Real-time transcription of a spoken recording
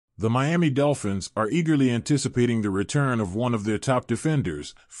The Miami Dolphins are eagerly anticipating the return of one of their top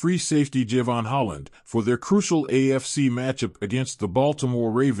defenders, free safety Jevon Holland, for their crucial AFC matchup against the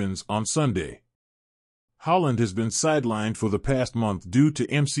Baltimore Ravens on Sunday. Holland has been sidelined for the past month due to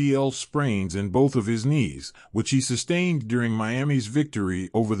MCL sprains in both of his knees, which he sustained during Miami's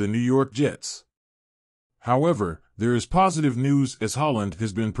victory over the New York Jets. However, there is positive news as Holland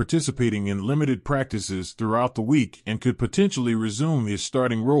has been participating in limited practices throughout the week and could potentially resume his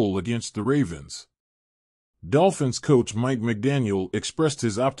starting role against the Ravens. Dolphins coach Mike McDaniel expressed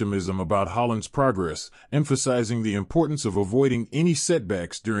his optimism about Holland's progress, emphasizing the importance of avoiding any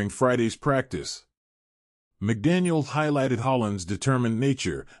setbacks during Friday's practice. McDaniel highlighted Holland's determined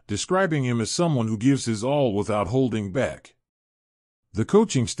nature, describing him as someone who gives his all without holding back. The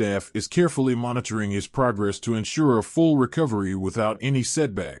coaching staff is carefully monitoring his progress to ensure a full recovery without any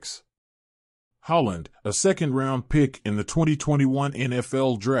setbacks. Holland, a second-round pick in the 2021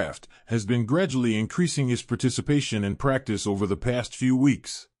 NFL Draft, has been gradually increasing his participation in practice over the past few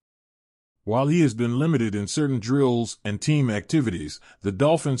weeks. While he has been limited in certain drills and team activities, the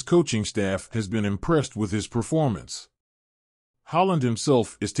Dolphins coaching staff has been impressed with his performance. Holland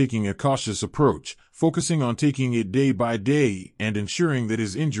himself is taking a cautious approach, focusing on taking it day by day and ensuring that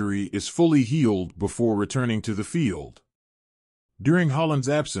his injury is fully healed before returning to the field. During Holland's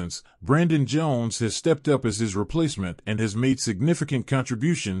absence, Brandon Jones has stepped up as his replacement and has made significant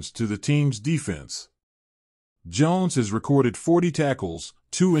contributions to the team's defense. Jones has recorded 40 tackles,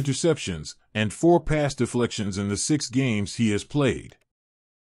 2 interceptions, and 4 pass deflections in the 6 games he has played.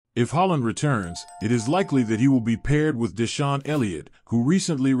 If Holland returns, it is likely that he will be paired with Deshaun Elliott, who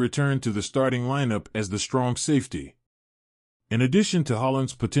recently returned to the starting lineup as the strong safety. In addition to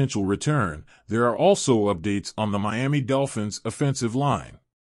Holland's potential return, there are also updates on the Miami Dolphins' offensive line.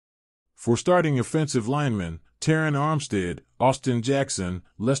 For starting offensive linemen, Terron Armstead, Austin Jackson,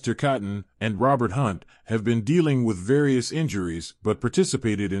 Lester Cotton, and Robert Hunt have been dealing with various injuries but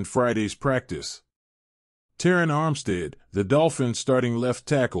participated in Friday's practice. Terron Armstead, the Dolphins' starting left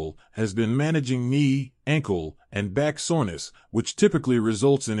tackle, has been managing knee, ankle, and back soreness, which typically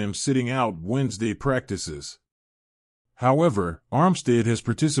results in him sitting out Wednesday practices. However, Armstead has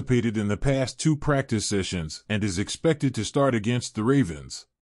participated in the past 2 practice sessions and is expected to start against the Ravens.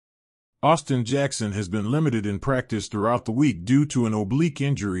 Austin Jackson has been limited in practice throughout the week due to an oblique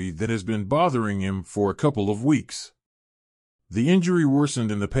injury that has been bothering him for a couple of weeks. The injury worsened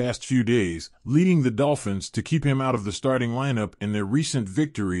in the past few days, leading the Dolphins to keep him out of the starting lineup in their recent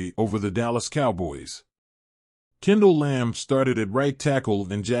victory over the Dallas Cowboys. Kendall Lamb started at right tackle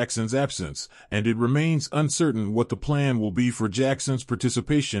in Jackson's absence, and it remains uncertain what the plan will be for Jackson's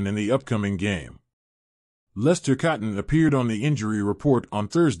participation in the upcoming game. Lester Cotton appeared on the injury report on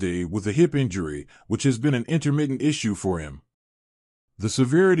Thursday with a hip injury, which has been an intermittent issue for him. The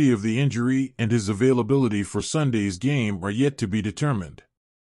severity of the injury and his availability for Sunday's game are yet to be determined.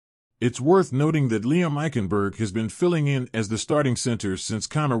 It's worth noting that Liam Eichenberg has been filling in as the starting center since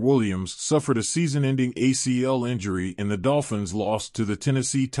Connor Williams suffered a season-ending ACL injury in the Dolphins' loss to the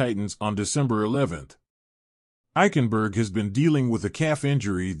Tennessee Titans on December 11th. Eichenberg has been dealing with a calf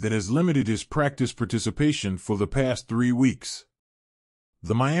injury that has limited his practice participation for the past 3 weeks.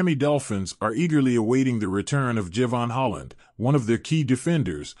 The Miami Dolphins are eagerly awaiting the return of Jevon Holland, one of their key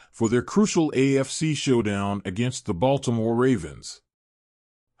defenders, for their crucial AFC showdown against the Baltimore Ravens.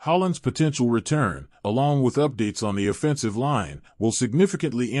 Holland's potential return, along with updates on the offensive line, will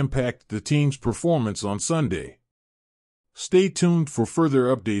significantly impact the team's performance on Sunday. Stay tuned for further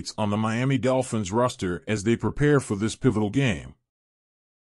updates on the Miami Dolphins roster as they prepare for this pivotal game.